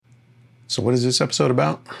So what is this episode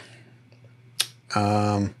about?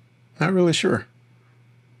 Not really sure.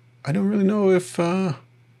 I don't really know if I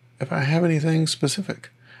have anything specific.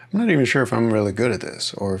 I'm not even sure if I'm really good at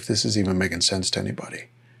this or if this is even making sense to anybody.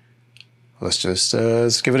 Let's just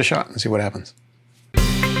let's give it a shot and see what happens.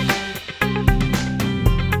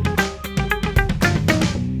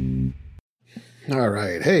 All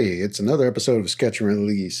right. Hey, it's another episode of Sketch and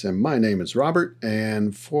Release, and my name is Robert.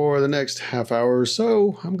 And for the next half hour or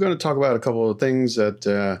so, I'm going to talk about a couple of things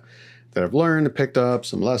that I've learned, picked up,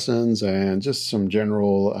 some lessons, and just some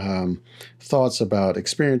general thoughts about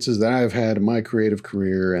experiences that I've had in my creative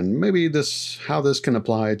career, and maybe how this can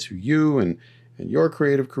apply to you and your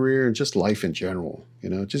creative career and just life in general. You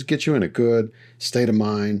know, just get you in a good state of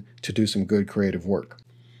mind to do some good creative work.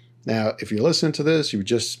 Now, if you listen to this, you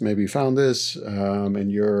just maybe found this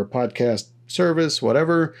in your podcast service,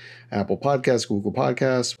 whatever, Apple Podcasts, Google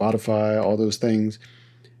Podcasts, Spotify, all those things.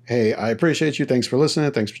 Hey, I appreciate you. Thanks for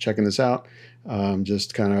listening. Thanks for checking this out.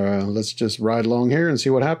 Let's just ride along here and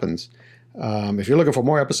see what happens. If you're looking for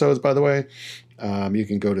more episodes, by the way, you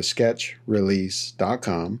can go to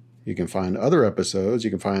sketchrelease.com. You can find other episodes.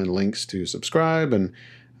 You can find links to subscribe and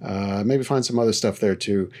maybe find some other stuff there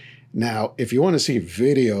too. Now, if you want to see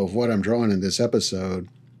video of what I'm drawing in this episode,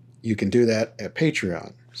 you can do that at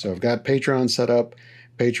Patreon. So I've got Patreon set up,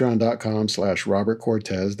 patreon.com/Robert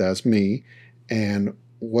Cortez. That's me. And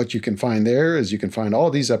what you can find there is you can find all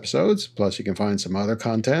these episodes, plus you can find some other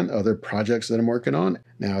content, other projects that I'm working on.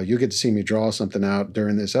 Now, you get to see me draw something out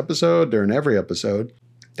during this episode, during every episode.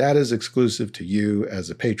 That is exclusive to you as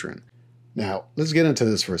a patron. Now, let's get into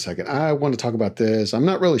this for a second. I want to talk about this. I'm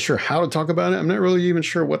not really sure how to talk about it. I'm not really even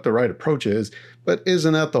sure what the right approach is, but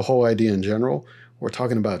isn't that the whole idea in general? We're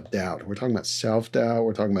talking about doubt. We're talking about self-doubt.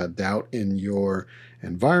 We're talking about doubt in your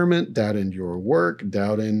environment, doubt in your work,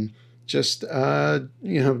 doubt in just,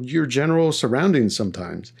 your general surroundings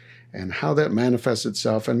sometimes, and how that manifests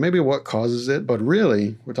itself and maybe what causes it. But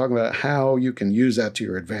really, we're talking about how you can use that to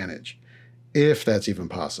your advantage, if that's even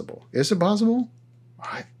possible. Is it possible?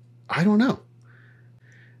 I don't know.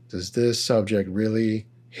 Does this subject really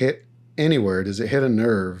hit anywhere? Does it hit a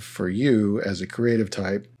nerve for you as a creative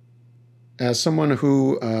type? As someone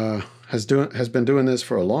who has been doing this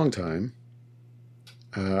for a long time,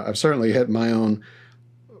 I've certainly hit my own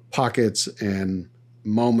pockets and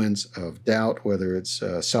moments of doubt, whether it's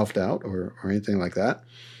self-doubt or anything like that.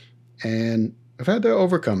 And I've had to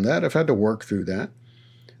overcome that. I've had to work through that.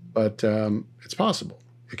 But it's possible.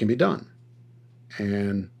 It can be done.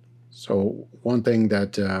 And so one thing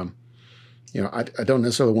that, I don't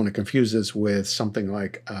necessarily want to confuse this with something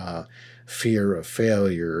like fear of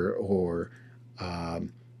failure or,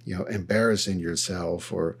 embarrassing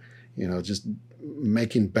yourself or, just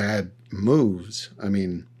making bad moves. I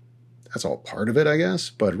mean, that's all part of it, I guess.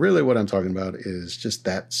 But really what I'm talking about is just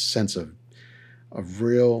that sense of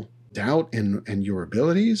real doubt in your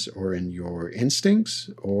abilities or in your instincts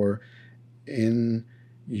or in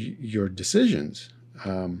your decisions.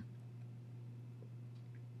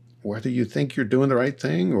 Whether you think you're doing the right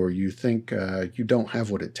thing or you think you don't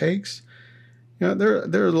have what it takes, there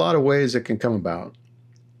are a lot of ways it can come about.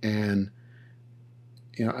 And,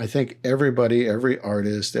 I think every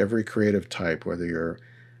artist, every creative type, whether you're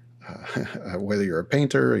a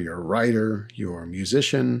painter, you're a writer, you're a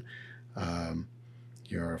musician,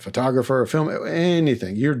 you're a photographer, a film,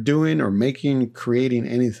 anything you're doing or creating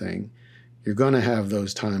anything, you're going to have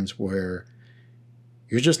those times where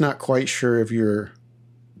you're just not quite sure if you're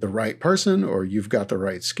the right person or you've got the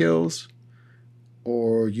right skills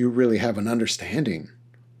or you really have an understanding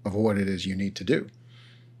of what it is you need to do.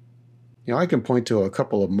 I can point to a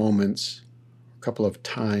couple of moments, a couple of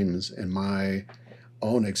times in my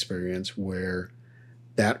own experience where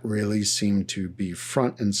that really seemed to be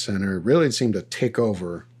front and center, really seemed to take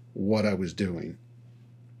over what I was doing.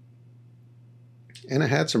 And it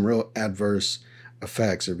had some real adverse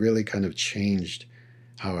effects. It really kind of changed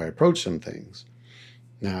how I approach some things.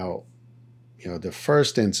 Now, the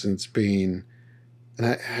first instance being, and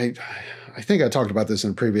I think I talked about this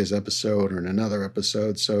in a previous episode or in another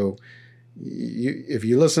episode. So if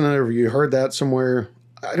you listen or you heard that somewhere,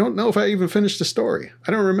 I don't know if I even finished the story.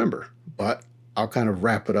 I don't remember, but I'll kind of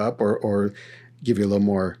wrap it up or give you a little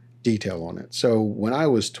more detail on it. So when I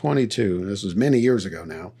was 22, this was many years ago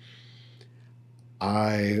now,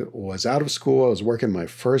 I was out of school. I was working my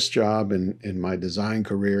first job in my design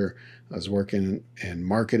career. I was working in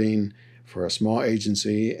marketing for a small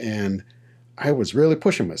agency, and I was really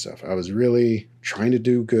pushing myself. I was really trying to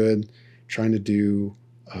do good, trying to do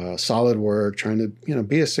solid work, trying to,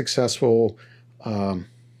 be a successful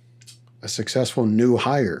new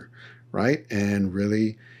hire, right? And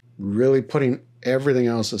really really putting everything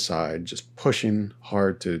else aside, just pushing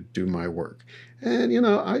hard to do my work. And,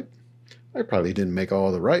 I probably didn't make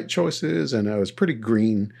all the right choices, and I was pretty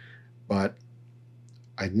green, but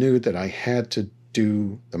I knew that I had to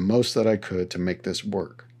do the most that I could to make this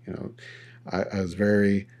work. I was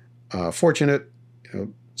very fortunate.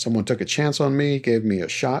 Someone took a chance on me, gave me a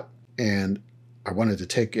shot, and I wanted to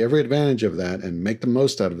take every advantage of that and make the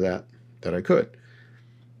most out of that I could.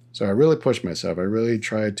 So I really pushed myself. I really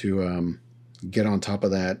tried to get on top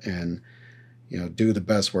of that and, do the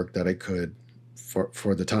best work that I could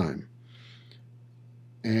for the time.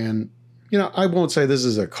 And, I won't say this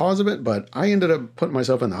is a cause of it, but I ended up putting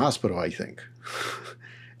myself in the hospital, I think.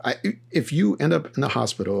 If you end up in the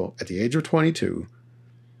hospital at the age of 22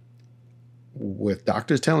 with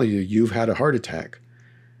doctors telling you you've had a heart attack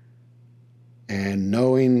and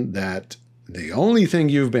knowing that the only thing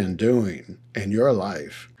you've been doing in your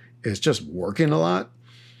life is just working a lot,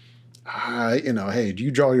 hey,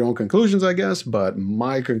 you draw your own conclusions, I guess, but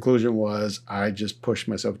my conclusion was I just pushed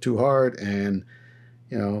myself too hard, and,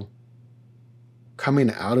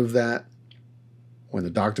 coming out of that, when the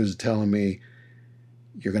doctors are telling me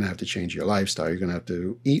you're going to have to change your lifestyle, you're going to have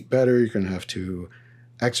to eat better, you're going to have to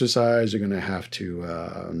exercise, you're going to have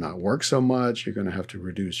to not work so much, you're going to have to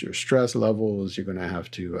reduce your stress levels, you're going to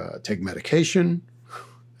have to take medication,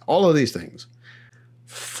 all of these things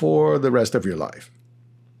for the rest of your life.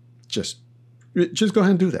 Just go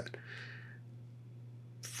ahead and do that.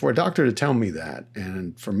 For a doctor to tell me that,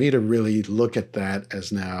 and for me to really look at that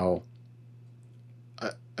as now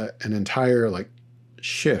an entire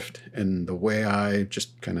shift in the way I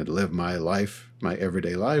just kind of live my life, my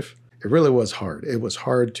everyday life, it really was hard. It was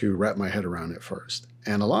hard to wrap my head around at first.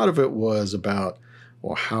 And a lot of it was about,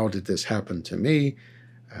 well, how did this happen to me?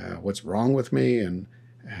 What's wrong with me? And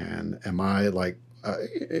am I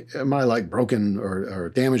broken or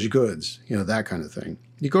damaged goods? That kind of thing.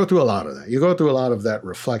 You go through a lot of that. You go through a lot of that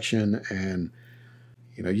reflection, and,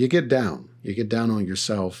 you get down. You get down on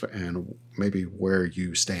yourself and maybe where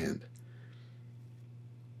you stand.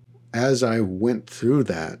 As I went through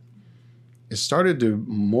that, it started to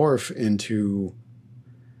morph into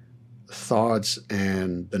thoughts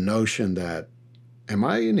and the notion that, am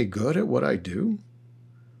I any good at what I do?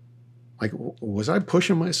 Was I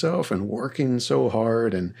pushing myself and working so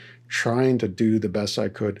hard and trying to do the best I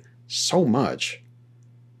could so much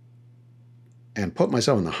and put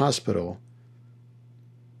myself in the hospital?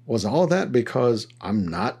 Was all that because I'm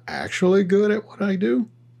not actually good at what I do?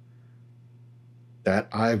 That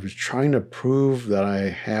I was trying to prove that I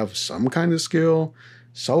have some kind of skill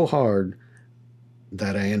so hard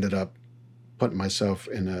that I ended up putting myself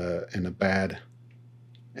in a bad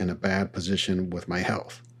position with my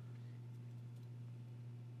health.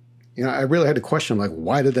 I really had to question,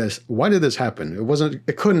 why did this happen?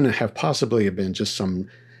 It couldn't have possibly been just some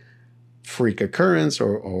freak occurrence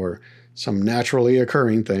or some naturally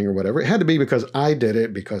occurring thing or whatever. It had to be because I did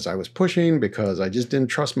it, because I was pushing, because I just didn't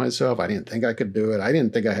trust myself. I didn't think I could do it. I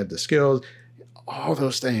didn't think I had the skills. All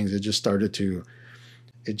those things, it just started to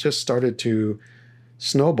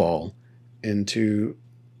snowball into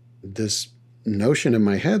this notion in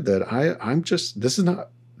my head that this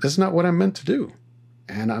is not what I'm meant to do.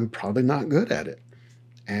 And I'm probably not good at it.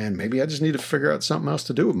 And maybe I just need to figure out something else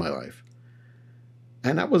to do with my life.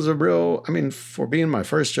 And that was for being my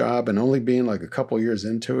first job and only being a couple years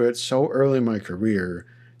into it, so early in my career,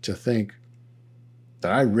 to think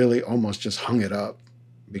that I really almost just hung it up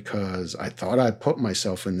because I thought I put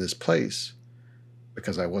myself in this place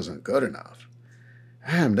because I wasn't good enough.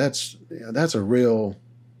 Man, that's a real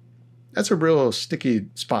sticky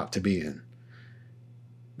spot to be in.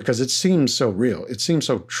 Because it seems so real. It seems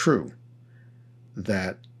so true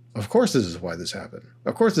that, of course, this is why this happened.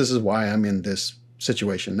 Of course, this is why I'm in this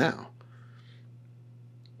situation now.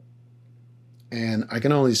 And I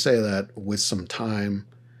can only say that with some time,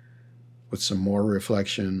 with some more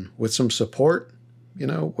reflection, with some support,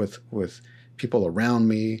 with people around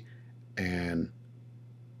me and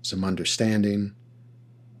some understanding,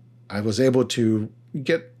 I was able to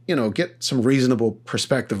get some reasonable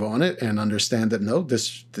perspective on it and understand that, no,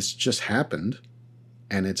 this just happened.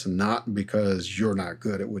 And it's not because you're not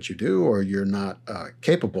good at what you do, or you're not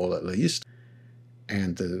capable, at least.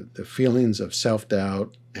 And the feelings of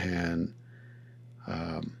self-doubt and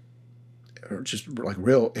just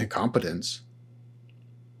real incompetence,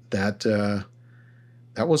 that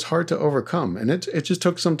was hard to overcome. And it just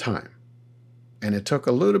took some time. And it took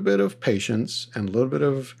a little bit of patience and a little bit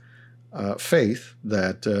of faith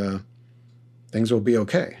that things will be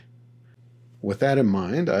okay. With that in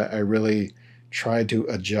mind, I really tried to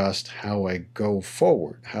adjust how I go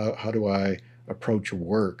forward. How do I approach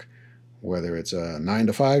work, whether it's a 9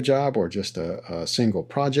 to 5 job or just a single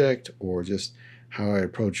project, or just how I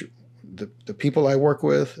approach the people I work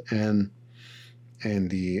with, and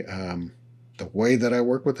the way that I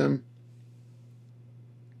work with them.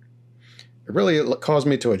 It really caused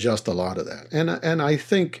me to adjust a lot of that, and I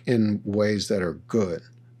think in ways that are good,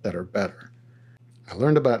 that are better. I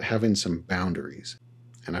learned about having some boundaries,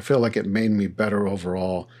 and I feel like it made me better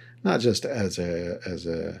overall, not just as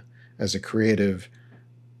a creative,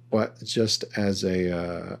 but just as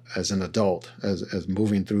an adult, as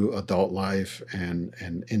moving through adult life and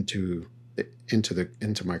into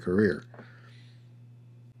my career.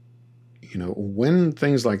 When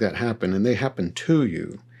things like that happen, and they happen to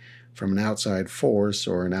you from an outside force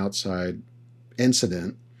or an outside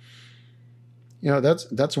incident,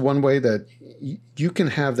 that's one way that you can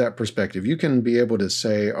have that perspective. You can be able to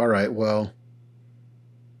say, all right, well,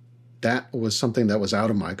 that was something that was out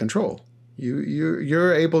of my control.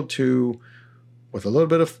 You're able to, with a little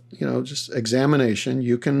bit of, just examination,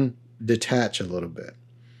 you can detach a little bit.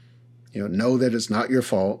 Know that it's not your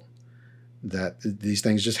fault, that these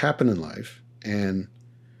things just happen in life. And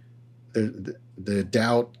the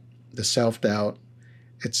doubt, the self-doubt,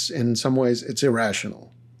 it's in some ways, it's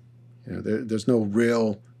irrational. There's no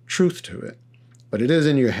real truth to it, but it is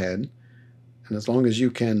in your head. And as long as you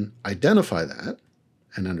can identify that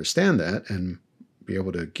and understand that and be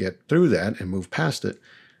able to get through that and move past it,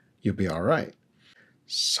 you'll be all right.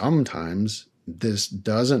 Sometimes this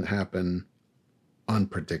doesn't happen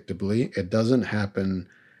unpredictably. It doesn't happen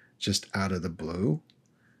just out of the blue.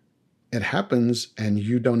 It happens and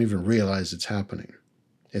you don't even realize it's happening.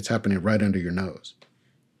 It's happening right under your nose.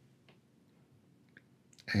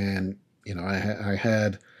 And, I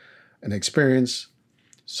had an experience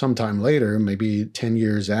sometime later, maybe 10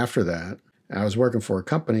 years after that. I was working for a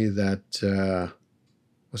company that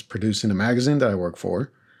was producing a magazine that I work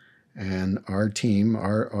for. And our team,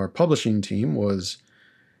 our publishing team was,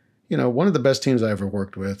 one of the best teams I ever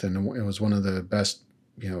worked with. And it was one of the best,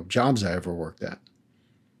 jobs I ever worked at.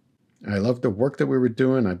 I loved the work that we were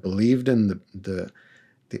doing. I believed in the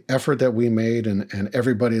effort that we made and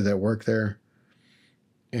everybody that worked there.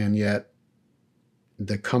 And yet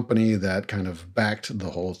the company that kind of backed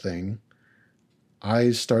the whole thing,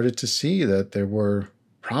 I started to see that there were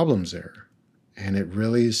problems there. And it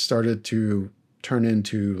really started to turn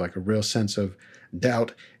into like a real sense of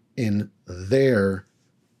doubt in their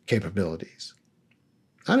capabilities.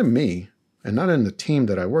 Not in me and not in the team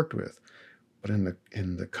that I worked with, but in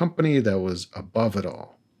the company that was above it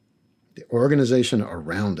all, the organization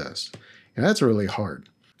around us. And that's really hard.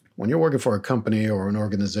 When you're working for a company or an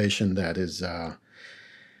organization that is,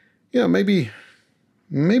 maybe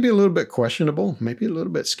a little bit questionable, maybe a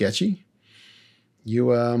little bit sketchy, you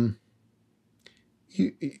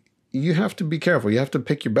have to be careful. You have to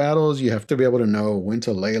pick your battles. You have to be able to know when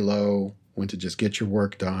to lay low, when to just get your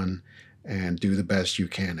work done and do the best you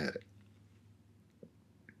can at it.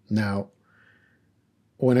 Now,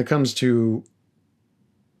 when it comes to,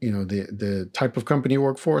 the type of company you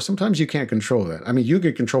work for, sometimes you can't control that. I mean, you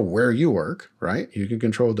can control where you work, right? You can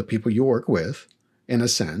control the people you work with, in a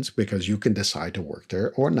sense, because you can decide to work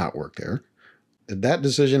there or not work there. That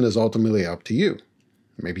decision is ultimately up to you.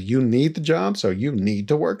 Maybe you need the job, so you need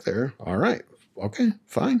to work there. All right. Okay,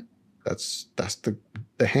 fine. That's the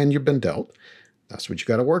hand you've been dealt. That's what you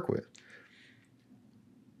got to work with.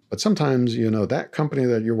 But sometimes, that company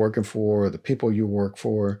that you're working for, the people you work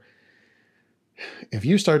for, if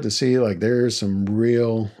you start to see like there's some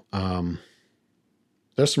real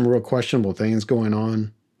questionable things going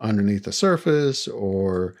on underneath the surface,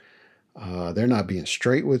 or they're not being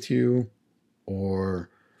straight with you, or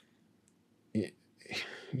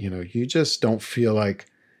you just don't feel like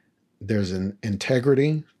there's an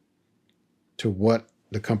integrity to what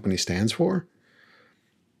the company stands for,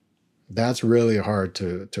 that's really hard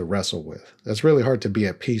to wrestle with. That's really hard to be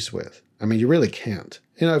at peace with. I mean, you really can't.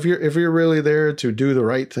 If you're really there to do the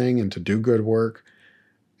right thing and to do good work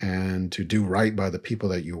and to do right by the people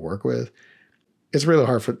that you work with, it's really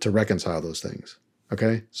hard to reconcile those things.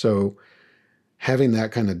 Okay? So having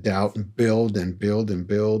that kind of doubt build and build and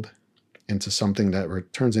build into something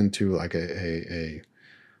that turns into like a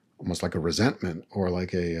almost like a resentment or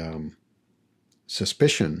like a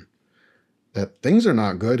suspicion that things are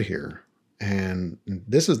not good here. And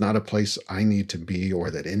this is not a place I need to be or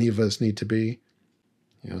that any of us need to be.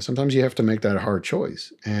 Sometimes you have to make that hard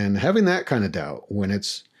choice. And having that kind of doubt when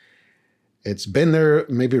it's been there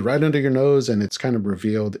maybe right under your nose and it's kind of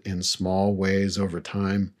revealed in small ways over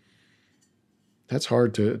time, that's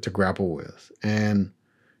hard to grapple with. And,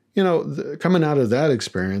 coming out of that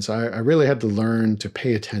experience, I really had to learn to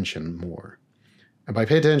pay attention more. And by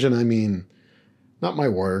pay attention, I mean not my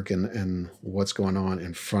work and what's going on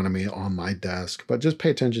in front of me on my desk, but just pay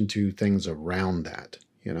attention to things around that,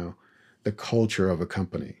 the culture of a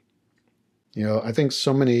company. I think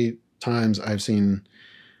so many times I've seen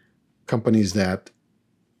companies that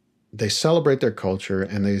they celebrate their culture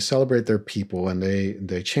and they celebrate their people and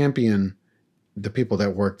they champion the people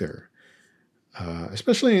that work there.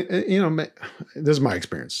 Especially, this is my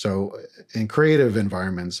experience. So in creative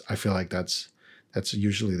environments, I feel like that's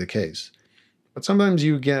usually the case. But sometimes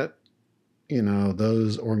you get,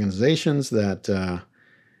 those organizations that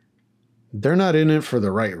they're not in it for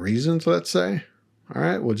the right reasons, let's say. All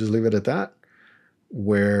right, we'll just leave it at that,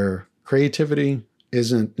 where creativity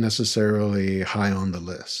isn't necessarily high on the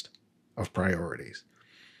list of priorities.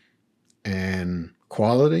 And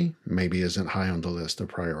quality maybe isn't high on the list of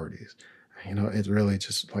priorities. It's really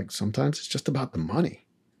just like sometimes it's just about the money.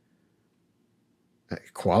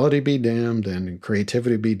 Quality be damned and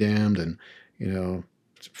creativity be damned, and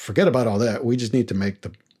forget about all that. We just need to make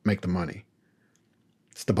the money.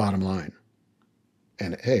 It's the bottom line.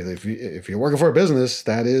 And hey, if you're working for a business,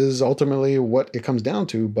 that is ultimately what it comes down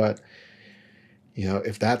to. But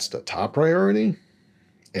if that's the top priority,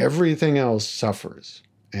 everything else suffers.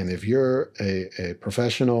 And if you're a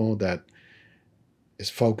professional that is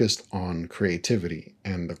focused on creativity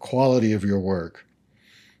and the quality of your work,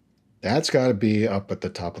 that's got to be up at the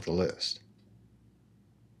top of the list.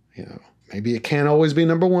 Maybe it can't always be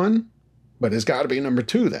number one, but it's got to be number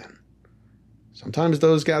two then. Sometimes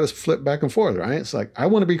those got to flip back and forth, right? It's like, I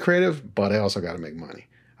want to be creative, but I also got to make money.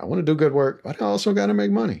 I want to do good work, but I also got to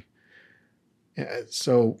make money. Yeah,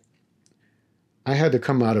 so I had to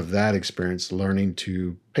come out of that experience learning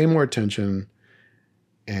to pay more attention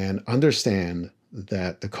and understand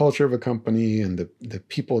that the culture of a company and the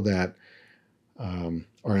people that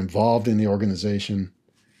are involved in the organization,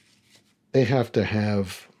 they have to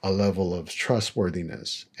have a level of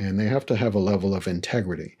trustworthiness and they have to have a level of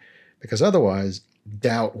integrity, because otherwise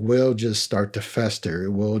doubt will just start to fester.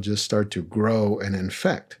 It will just start to grow and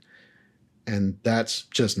infect. And that's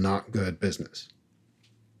just not good business.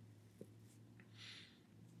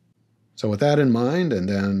 So with that in mind, and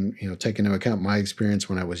then, taking into account my experience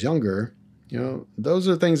when I was younger, those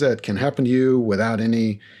are things that can happen to you without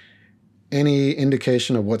any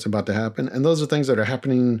indication of what's about to happen. And those are things that are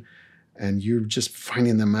happening and you're just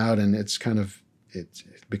finding them out, and it's kind of, it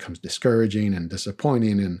becomes discouraging and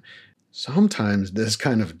disappointing. And sometimes this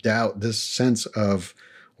kind of doubt, this sense of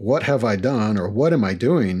what have I done or what am I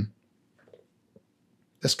doing,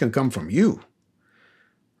 this can come from you,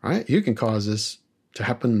 right? You can cause this to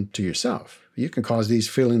happen to yourself. You can cause these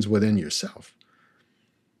feelings within yourself.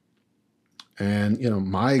 And,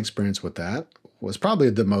 my experience with that was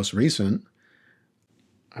probably the most recent.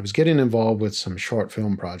 I was getting involved with some short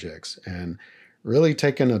film projects and really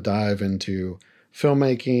taking a dive into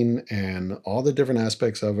filmmaking and all the different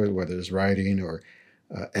aspects of it, whether it's writing or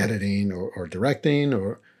editing or directing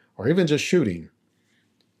or even just shooting.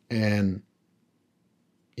 And,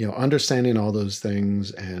 understanding all those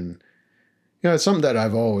things. And, it's something that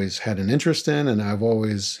I've always had an interest in, and I've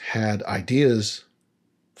always had ideas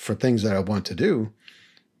for things that I want to do,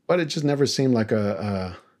 but it just never seemed like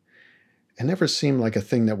it never seemed like a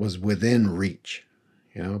thing that was within reach,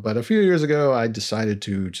 But a few years ago, I decided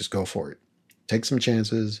to just go for it, take some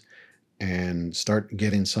chances, and start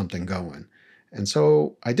getting something going. And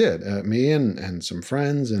so I did. Me and some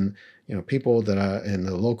friends and people that in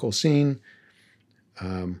the local scene,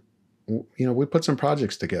 we put some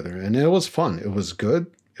projects together, and it was fun. It was good.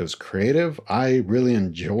 It was creative. I really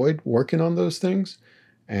enjoyed working on those things.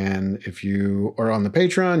 And if you are on the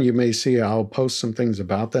Patreon, you may see I'll post some things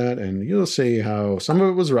about that, and you'll see how some of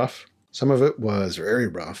it was rough. Some of it was very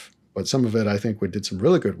rough, but some of it, I think we did some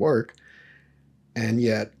really good work. And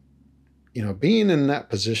yet, being in that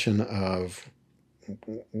position of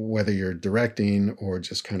whether you're directing or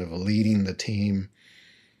just kind of leading the team,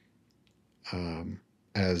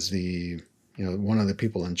 as the, one of the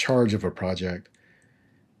people in charge of a project,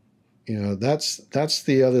 that's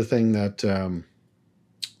the other thing that,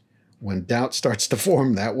 when doubt starts to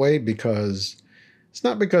form that way, because it's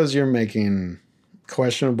not because you're making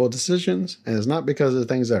questionable decisions, and it's not because of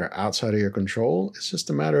things that are outside of your control. It's just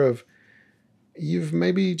a matter of you've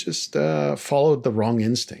maybe just followed the wrong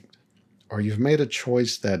instinct, or you've made a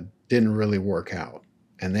choice that didn't really work out.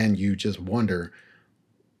 And then you just wonder,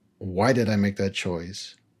 why did I make that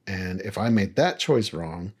choice? And if I made that choice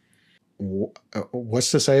wrong, what's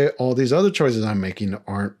to say all these other choices I'm making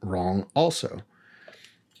aren't wrong also?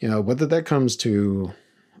 Whether that comes to,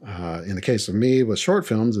 in the case of me with short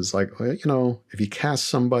films, it's like, if you cast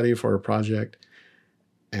somebody for a project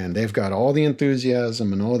and they've got all the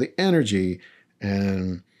enthusiasm and all the energy,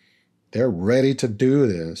 and they're ready to do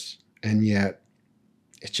this, and yet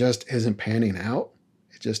it just isn't panning out.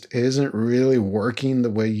 It just isn't really working the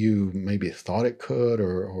way you maybe thought it could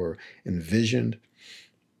or envisioned.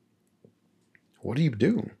 What do you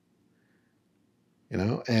do?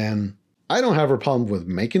 And I don't have a problem with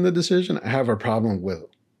making the decision. I have a problem with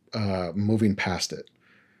moving past it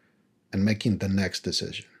and making the next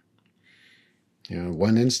decision.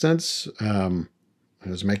 One instance, I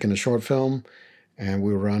was making a short film, and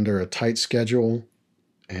we were under a tight schedule,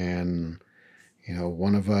 and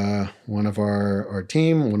one of our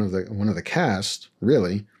team, one of the cast,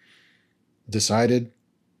 really decided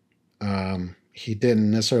he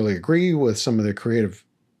didn't necessarily agree with some of the creative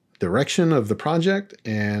direction of the project,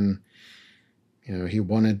 and he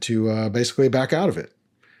wanted to basically back out of it.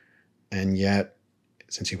 And yet,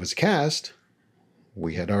 since he was cast,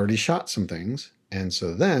 we had already shot some things, and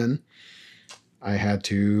so then I had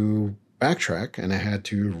to backtrack and I had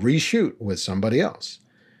to reshoot with somebody else.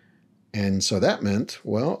 And so that meant,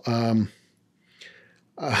 well,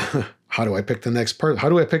 how do I pick the next person? How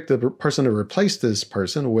do I pick the person to replace this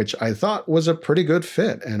person, which I thought was a pretty good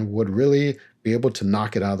fit and would really be able to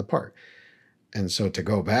knock it out of the park? And so to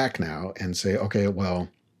go back now and say, okay, well,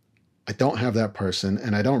 I don't have that person,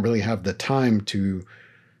 and I don't really have the time to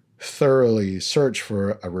thoroughly search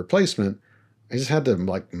for a replacement. I just had to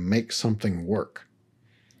make something work.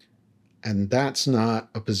 And that's not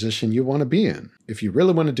a position you want to be in. If you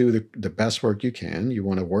really want to do the best work you can, you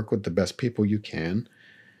want to work with the best people you can,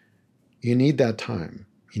 you need that time.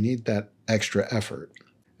 You need that extra effort.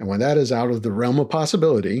 And when that is out of the realm of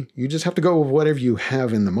possibility, you just have to go with whatever you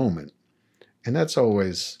have in the moment. And that's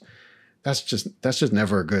just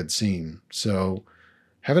never a good scene. So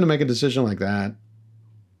having to make a decision like that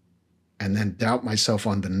and then doubt myself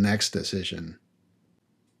on the next decision,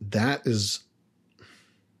 that's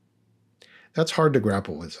hard to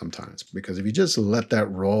grapple with sometimes, because if you just let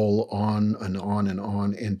that roll on and on and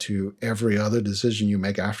on into every other decision you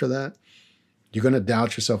make after that, you're going to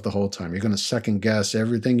doubt yourself the whole time. You're going to second guess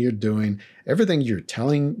everything you're doing, everything you're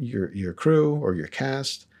telling your crew or your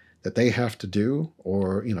cast that they have to do,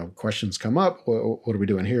 or, questions come up. What are we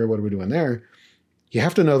doing here? What are we doing there? You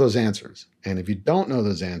have to know those answers. And if you don't know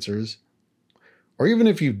those answers, or even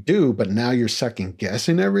if you do, but now you're second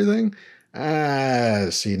guessing everything,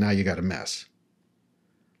 see, now you got a mess.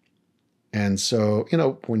 And so,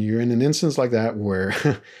 when you're in an instance like that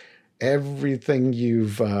where everything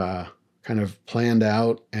you've kind of planned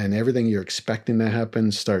out and everything you're expecting to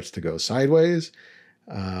happen starts to go sideways,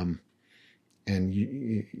 and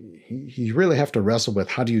you really have to wrestle with,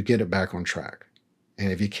 how do you get it back on track?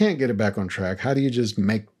 And if you can't get it back on track, how do you just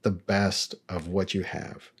make the best of what you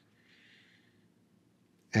have?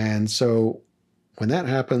 And so when that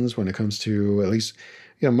happens, when it comes to, at least,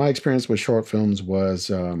 my experience with short films was,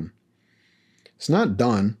 it's not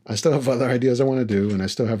done. I still have other ideas I want to do, and I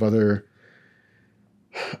still have other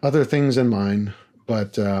things in mind.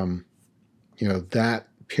 But, that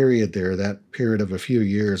period of a few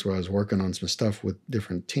years where I was working on some stuff with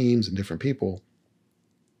different teams and different people,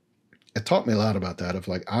 it taught me a lot about that, of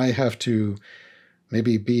I have to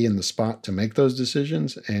maybe be in the spot to make those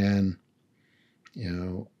decisions, and,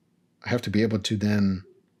 I have to be able to then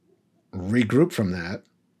regroup from that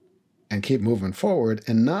and keep moving forward,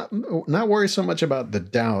 and not worry so much about the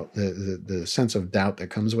doubt, the sense of doubt that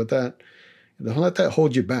comes with that. Don't let that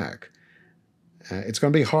hold you back. It's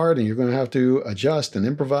going to be hard, and you're going to have to adjust and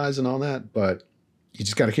improvise and all that, but you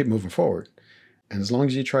just got to keep moving forward. And as long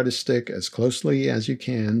as you try to stick as closely as you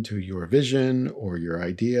can to your vision or your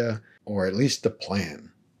idea, or at least the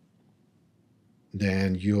plan,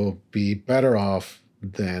 then you'll be better off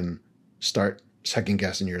than start second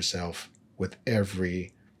guessing yourself with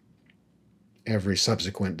every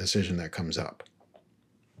subsequent decision that comes up.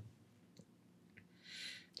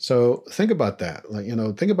 So think about that.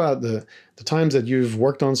 Think about the times that you've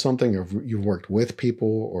worked on something, or you've worked with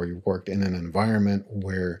people, or you've worked in an environment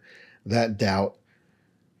where that doubt,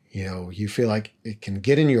 you feel like it can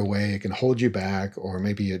get in your way, it can hold you back, or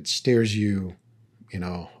maybe it steers you,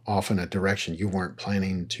 off in a direction you weren't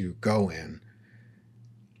planning to go in.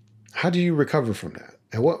 How do you recover from that?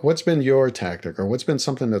 And what's been your tactic, or what's been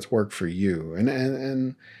something that's worked for you?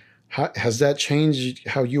 And how has that changed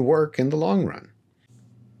how you work in the long run?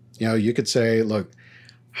 You could say, look,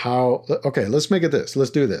 okay, let's make it this.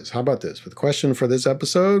 Let's do this. How about this? For the question for this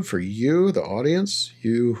episode, for you, the audience,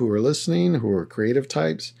 you who are listening, who are creative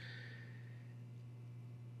types,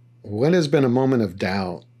 when has been a moment of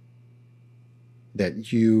doubt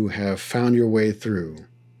that you have found your way through,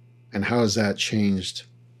 and how has that changed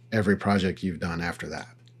every project you've done after that?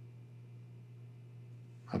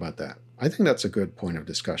 How about that? I think that's a good point of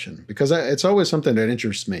discussion because it's always something that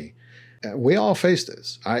interests me. We all face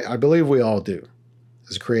this. I believe we all do.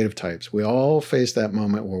 As creative types, we all face that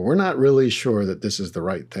moment where we're not really sure that this is the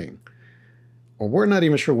right thing. Or we're not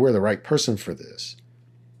even sure we're the right person for this.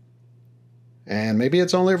 And maybe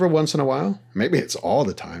it's only every once in a while. Maybe it's all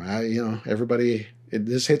the time.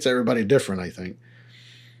 This hits everybody different, I think.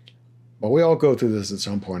 But we all go through this at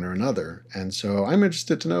some point or another. And so I'm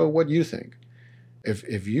interested to know what you think.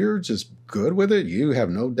 If you're just good with it, you have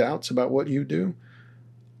no doubts about what you do,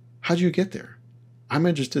 how'd you get there? I'm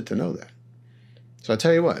interested to know that. So I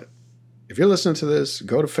tell you what, if you're listening to this,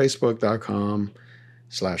 go to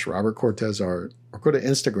facebook.com/Robert Cortez Art or go to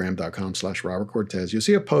instagram.com/Robert Cortez. You'll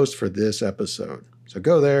see a post for this episode. So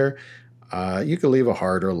go there. You can leave a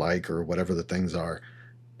heart or like or whatever the things are,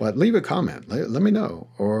 but leave a comment. Let me know.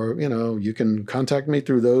 Or, you can contact me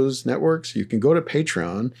through those networks. You can go to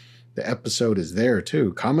Patreon. The episode is there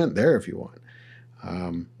too. Comment there if you want.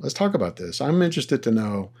 Let's talk about this. I'm interested to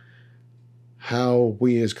know how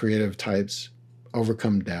we as creative types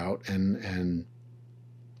overcome doubt and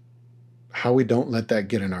how we don't let that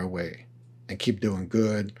get in our way and keep doing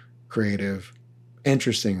good, creative,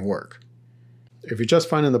 interesting work. If you're just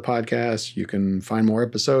finding the podcast, you can find more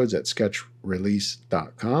episodes at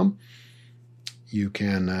sketchrelease.com. You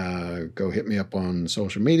can go hit me up on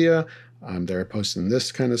social media. I'm there posting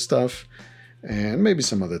this kind of stuff and maybe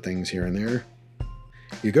some other things here and there.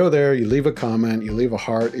 You go there, you leave a comment, you leave a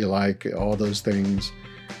heart, you like all those things.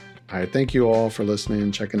 I thank you all for listening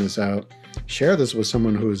and checking this out. Share this with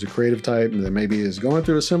someone who is a creative type that maybe is going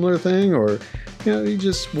through a similar thing, or you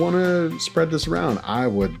just want to spread this around. I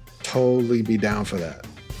would totally be down for that.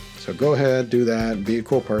 So go ahead, do that, be a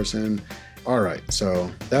cool person. All right,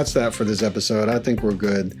 so that's that for this episode. I think we're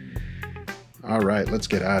good. All right, let's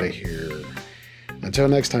get out of here. Until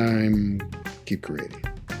next time, keep creating.